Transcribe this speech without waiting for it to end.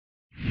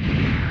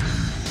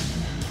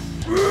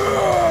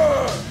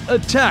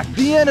Attack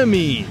the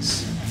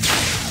enemies!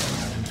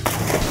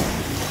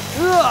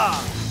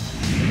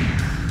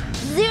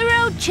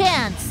 Zero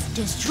chance.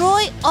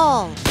 Destroy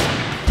all.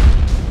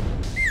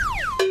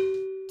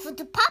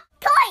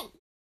 DuDuPopTOY!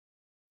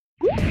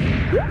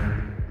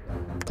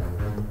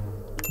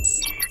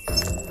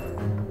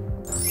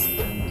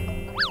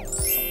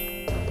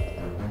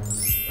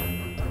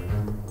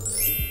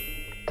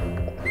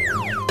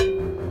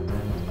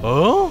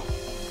 Oh?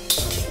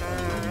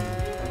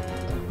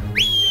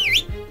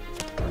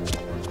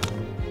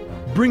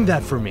 Bring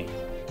that for me.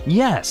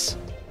 Yes.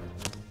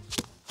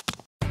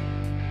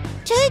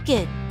 Take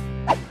it.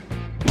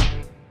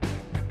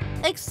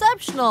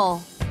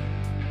 Exceptional.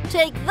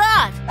 Take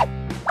that.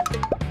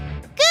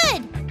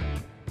 Good.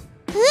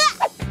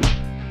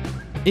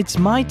 It's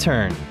my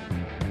turn.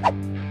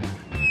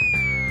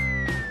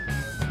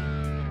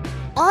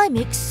 I'm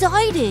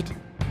excited.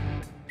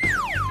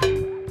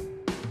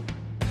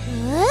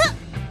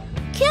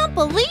 Can't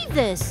believe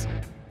this.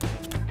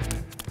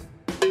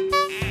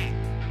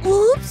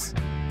 Oops.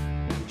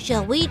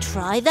 Shall we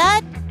try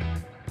that?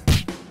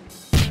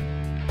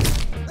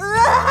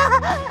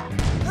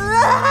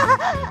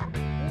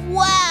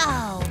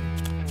 Wow!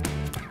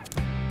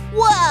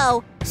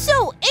 Wow!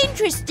 So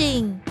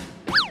interesting!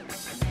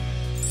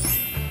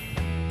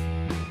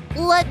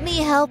 Let me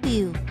help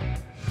you.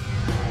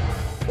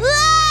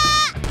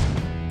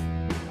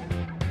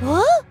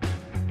 Huh?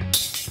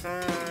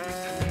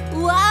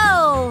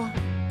 Wow!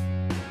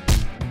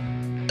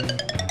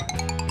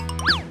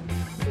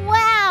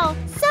 Wow!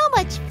 So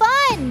much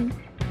fun!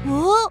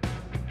 Whoa.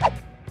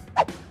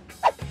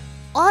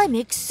 I'm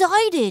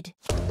excited.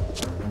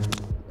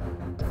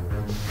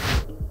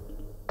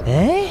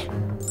 Eh?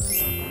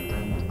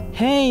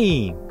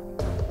 Hey!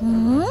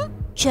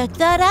 Check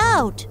that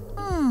out.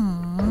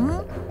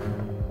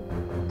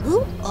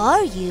 Who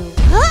are you?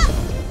 Huh?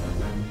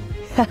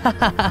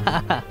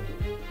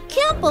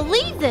 Can't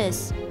believe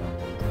this.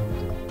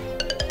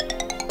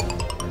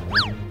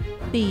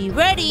 Be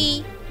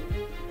ready.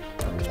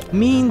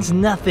 Means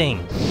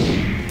nothing.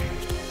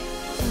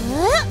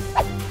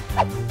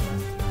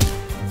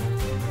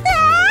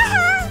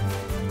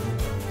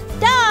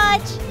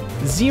 Dodge!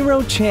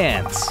 Zero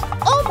chance.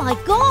 Oh my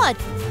God!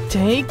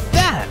 Take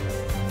that!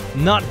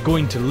 Not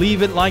going to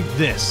leave it like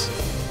this.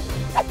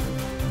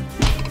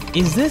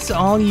 Is this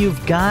all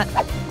you've got?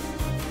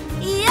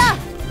 Yeah!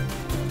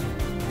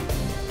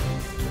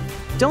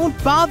 Don't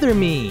bother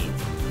me.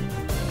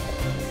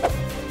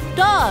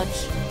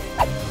 Dodge!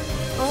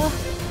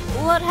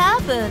 What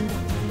happened?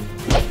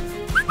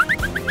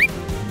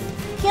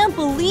 Can't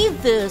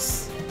believe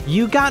this.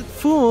 You got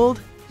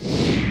fooled.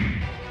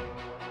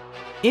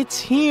 It's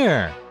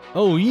here.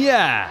 Oh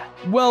yeah,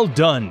 well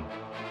done.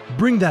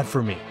 Bring that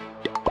for me.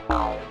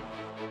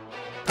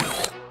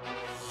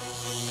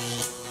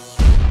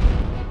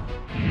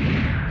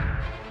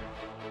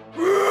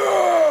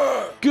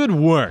 Good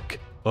work.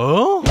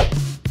 Oh?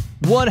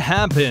 What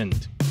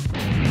happened?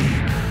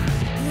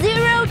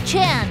 Zero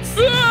chance.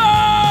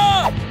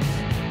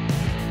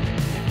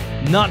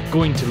 Not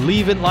going to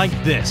leave it like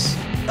this.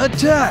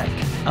 Attack!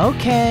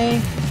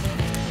 Okay.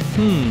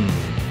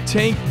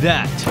 Take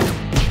that.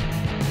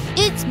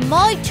 It's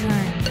my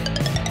turn.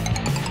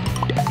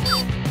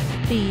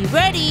 Be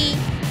ready.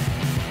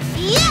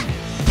 Yeah!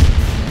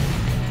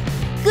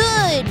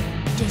 Good.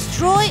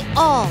 Destroy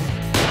all.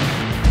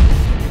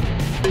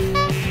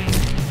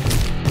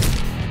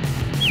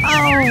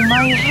 Oh,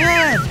 my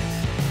head!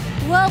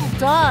 Well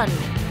done.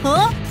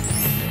 Huh?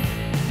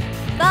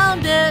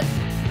 Found it.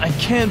 I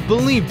can't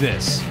believe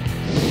this.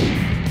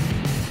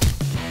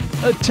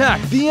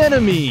 Attack the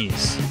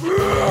enemies!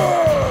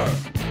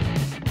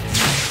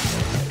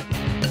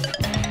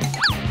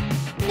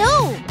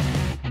 No.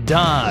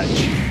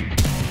 Dodge!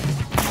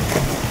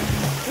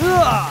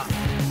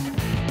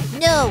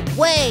 No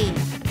way.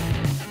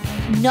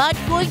 Not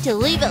going to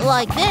leave it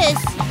like this.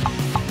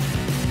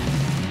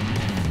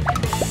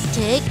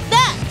 Take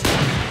that.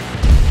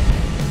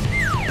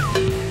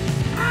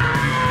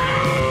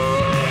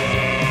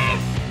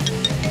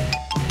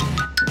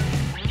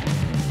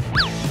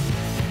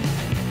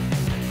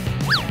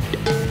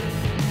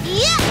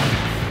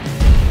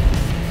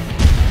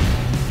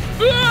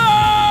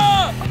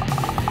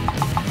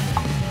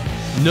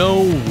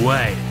 No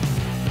way!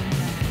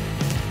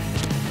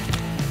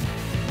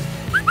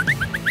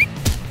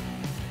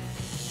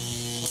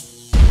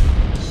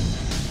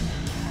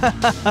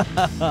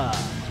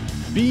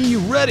 Be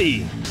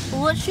ready!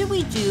 What should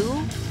we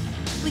do?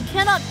 We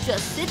cannot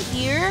just sit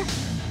here.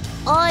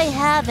 I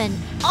have an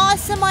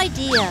awesome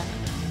idea.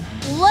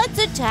 Let's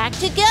attack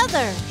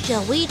together.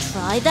 Shall we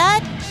try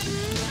that?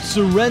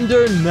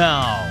 Surrender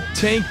now!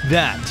 Take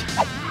that!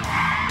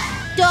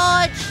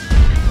 Dodge!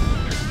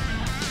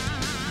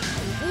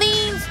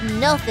 Means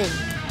nothing.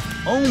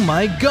 Oh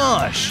my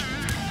gosh!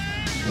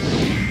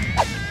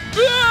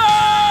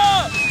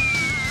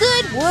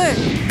 Good work.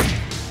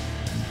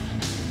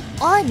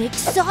 I'm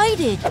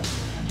excited.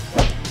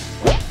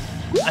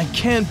 I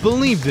can't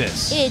believe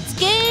this! It's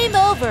game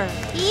over.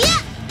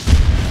 Yeah!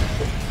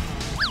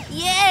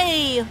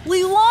 Yay!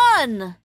 We won! fun!